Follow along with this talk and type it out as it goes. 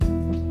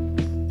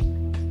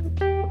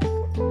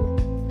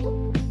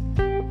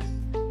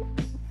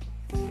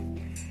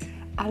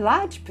A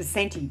large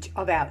percentage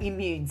of our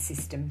immune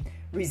system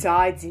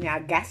resides in our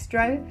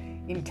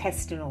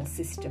gastrointestinal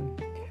system,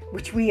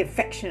 which we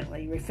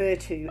affectionately refer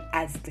to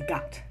as the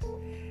gut.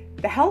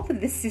 The health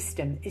of this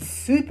system is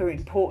super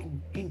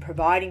important in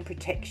providing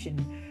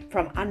protection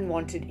from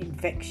unwanted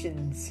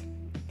infections,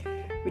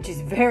 which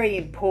is very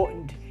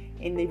important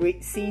in the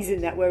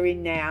season that we're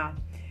in now.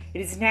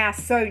 It is now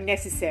so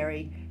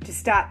necessary to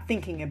start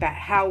thinking about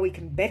how we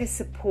can better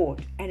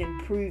support and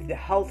improve the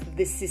health of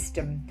this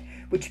system,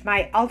 which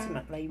may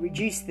ultimately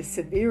reduce the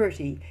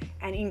severity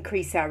and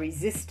increase our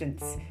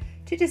resistance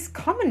to just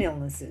common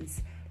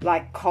illnesses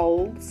like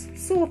colds,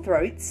 sore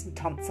throats, and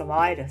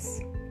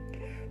tonsillitis.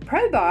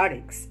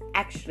 Probiotics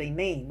actually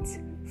means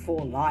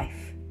for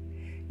life.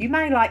 You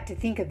may like to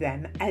think of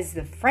them as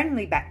the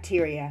friendly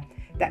bacteria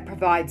that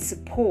provide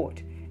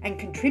support and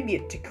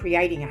contribute to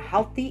creating a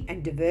healthy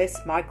and diverse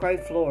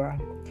microflora,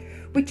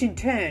 which in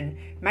turn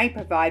may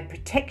provide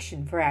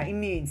protection for our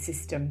immune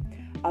system,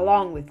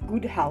 along with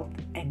good health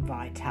and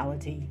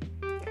vitality.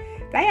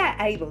 They are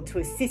able to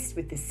assist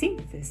with the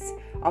synthesis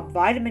of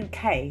vitamin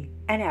K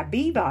and our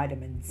B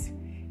vitamins,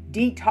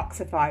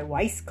 detoxify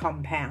waste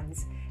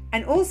compounds,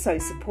 and also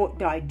support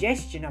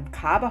digestion of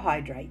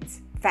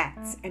carbohydrates,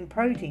 fats, and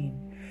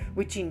protein,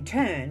 which in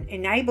turn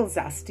enables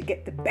us to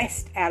get the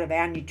best out of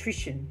our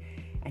nutrition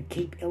and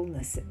keep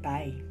illness at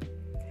bay.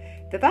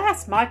 The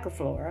vast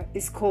microflora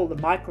is called the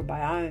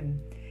microbiome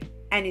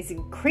and is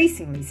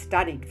increasingly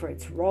studied for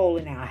its role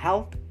in our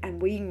health,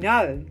 and we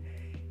know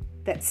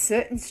that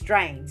certain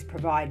strains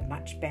provide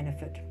much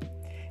benefit.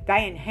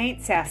 They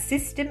enhance our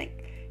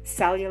systemic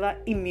cellular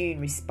immune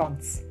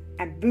response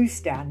and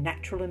boost our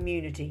natural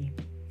immunity.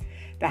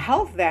 The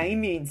health of our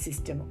immune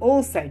system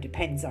also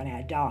depends on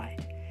our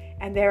diet,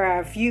 and there are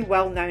a few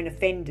well-known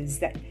offenders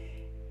that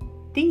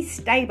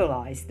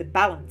destabilise the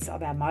balance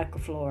of our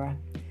microflora.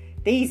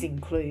 These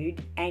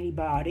include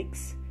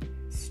antibiotics,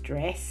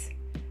 stress,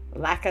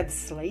 lack of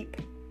sleep,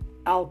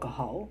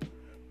 alcohol,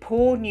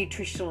 poor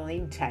nutritional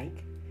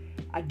intake,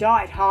 a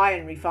diet high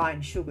in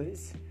refined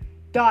sugars,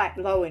 diet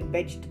low in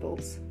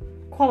vegetables,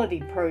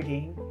 quality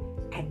protein,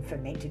 and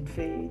fermented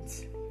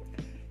foods.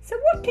 So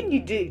what can you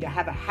do to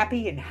have a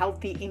happy and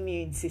healthy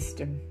immune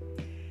system?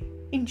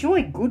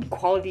 Enjoy good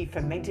quality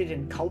fermented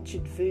and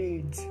cultured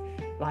foods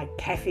like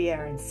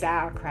kefir and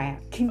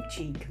sauerkraut,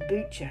 kimchi,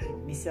 kombucha,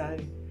 and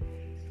miso.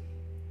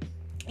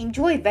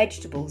 Enjoy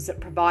vegetables that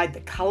provide the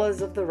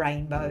colours of the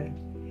rainbow.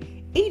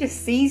 Eat a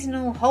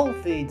seasonal whole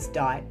foods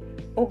diet,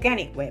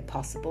 organic where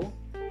possible.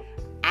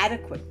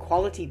 Adequate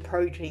quality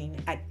protein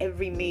at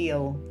every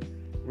meal.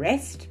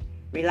 Rest,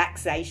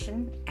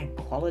 relaxation, and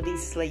quality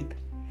sleep.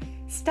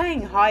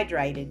 Staying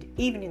hydrated,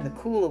 even in the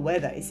cooler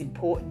weather, is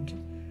important.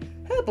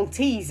 Herbal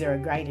teas are a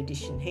great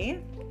addition here.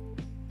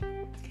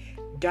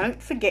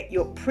 Don't forget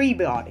your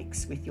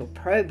prebiotics with your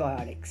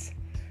probiotics.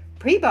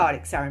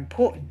 Prebiotics are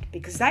important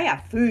because they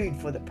are food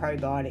for the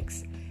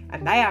probiotics,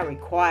 and they are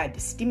required to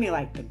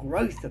stimulate the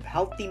growth of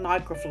healthy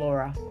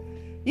microflora.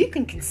 You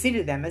can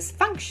consider them as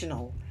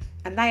functional,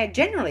 and they are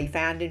generally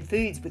found in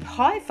foods with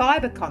high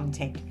fibre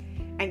content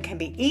and can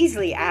be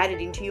easily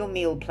added into your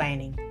meal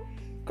planning.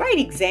 Great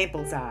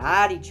examples are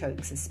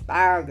artichokes,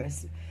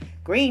 asparagus,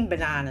 green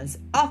bananas,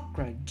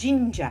 okra,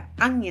 ginger,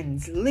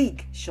 onions,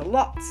 leek,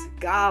 shallots,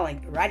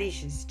 garlic,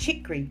 radishes,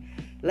 chicory,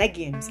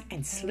 legumes,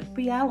 and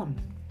slippery alum.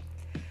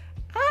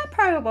 Are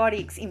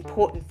probiotics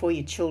important for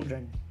your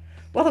children?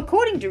 Well,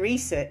 according to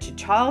research, a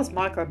child's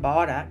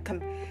microbiota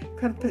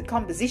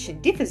composition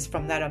differs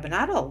from that of an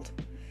adult,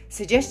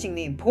 suggesting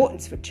the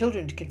importance for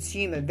children to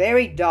consume a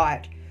varied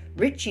diet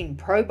rich in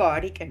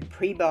probiotic and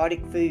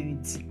prebiotic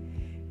foods.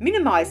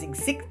 Minimising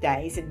sick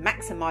days and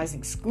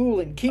maximising school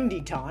and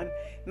kindy time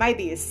may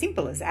be as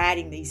simple as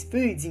adding these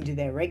foods into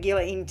their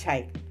regular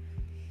intake.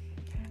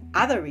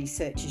 Other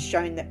research has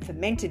shown that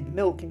fermented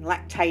milk in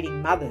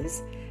lactating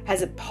mothers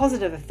has a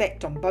positive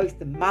effect on both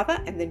the mother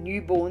and the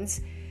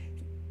newborn's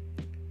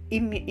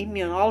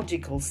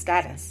immunological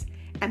status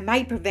and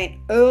may prevent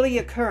early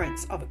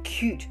occurrence of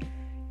acute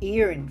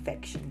ear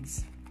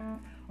infections.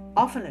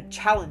 Often a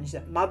challenge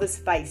that mothers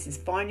face is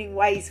finding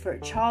ways for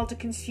a child to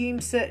consume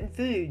certain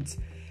foods,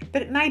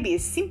 but it may be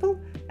as simple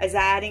as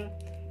adding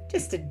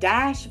just a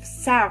dash of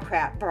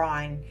sauerkraut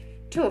brine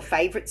to a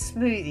favourite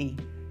smoothie.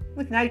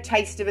 With no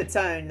taste of its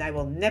own, they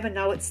will never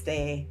know it's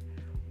there.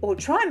 Or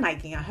try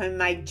making a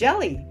homemade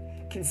jelly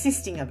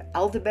consisting of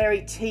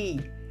elderberry tea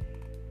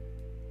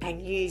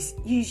and use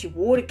your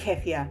water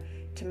kefir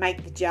to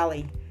make the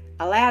jelly.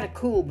 Allow to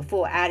cool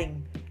before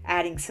adding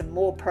some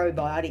more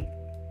probiotic,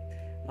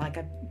 like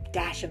a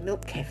dash of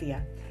milk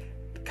kefir,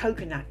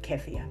 coconut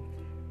kefir.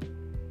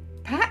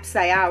 Perhaps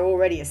they are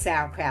already a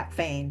sauerkraut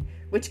fan,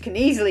 which can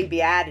easily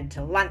be added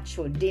to lunch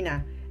or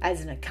dinner as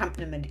an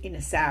accompaniment in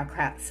a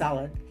sauerkraut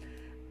salad.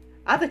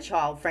 Other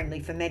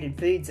child-friendly fermented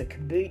foods are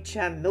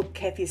kombucha, milk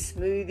kefir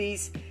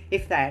smoothies,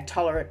 if they are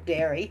tolerant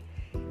dairy.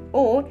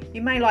 Or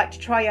you may like to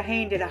try your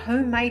hand at a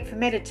homemade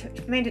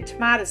fermented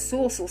tomato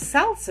sauce or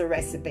salsa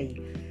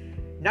recipe.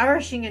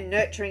 Nourishing and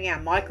nurturing our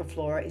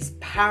microflora is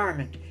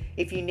paramount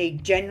if you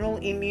need general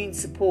immune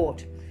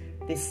support.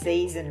 this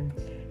season.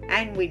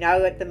 And we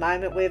know at the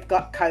moment we've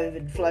got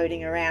COVID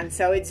floating around,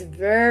 so it's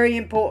very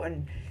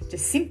important to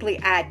simply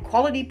add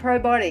quality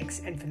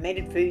probiotics and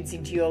fermented foods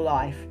into your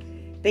life.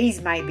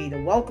 These may be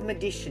the welcome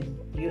addition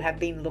you have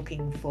been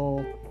looking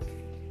for.